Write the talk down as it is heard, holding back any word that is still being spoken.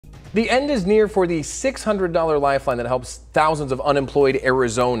The end is near for the $600 lifeline that helps thousands of unemployed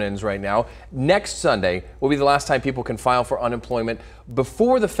Arizonans right now. Next Sunday will be the last time people can file for unemployment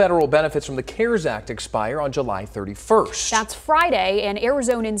before the federal benefits from the CARES Act expire on July 31st. That's Friday, and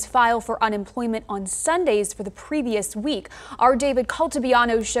Arizonans file for unemployment on Sundays for the previous week. Our David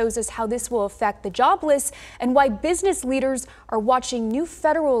Caltabiano shows us how this will affect the jobless and why business leaders are watching new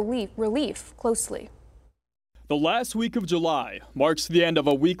federal relief closely. The last week of July marks the end of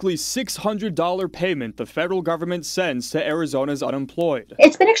a weekly $600 payment the federal government sends to Arizona's unemployed.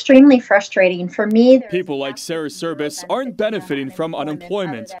 It's been extremely frustrating for me. People like Sarah Service aren't benefiting from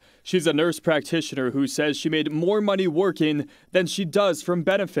unemployment. She's a nurse practitioner who says she made more money working than she does from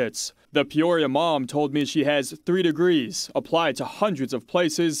benefits. The Peoria mom told me she has 3 degrees, applied to hundreds of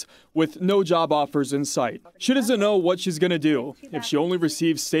places with no job offers in sight. She doesn't know what she's going to do if she only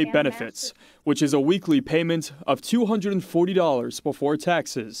receives state benefits, which is a weekly payment of $240 before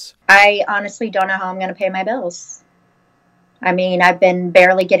taxes. I honestly don't know how I'm going to pay my bills. I mean, I've been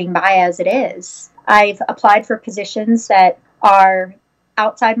barely getting by as it is. I've applied for positions that are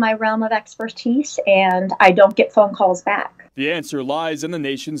outside my realm of expertise, and I don't get phone calls back. The answer lies in the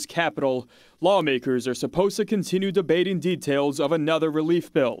nation's capital. Lawmakers are supposed to continue debating details of another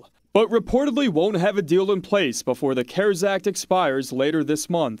relief bill, but reportedly won't have a deal in place before the CARES Act expires later this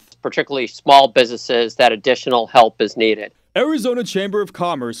month. Particularly small businesses, that additional help is needed. Arizona Chamber of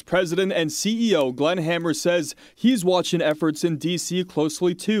Commerce President and CEO Glenn Hammer says he's watching efforts in D.C.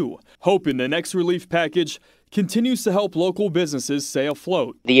 closely too, hoping the next relief package continues to help local businesses stay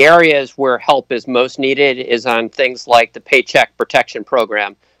afloat. The areas where help is most needed is on things like the Paycheck Protection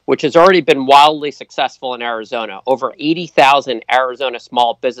Program, which has already been wildly successful in Arizona. Over 80,000 Arizona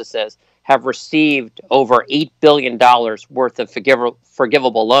small businesses have received over $8 billion worth of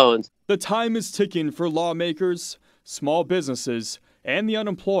forgivable loans. The time is ticking for lawmakers, small businesses, and the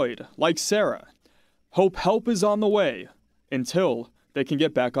unemployed, like Sarah. Hope help is on the way until they can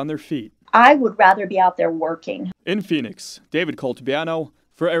get back on their feet. I would rather be out there working. In Phoenix, David Caltabiano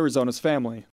for Arizona's Family.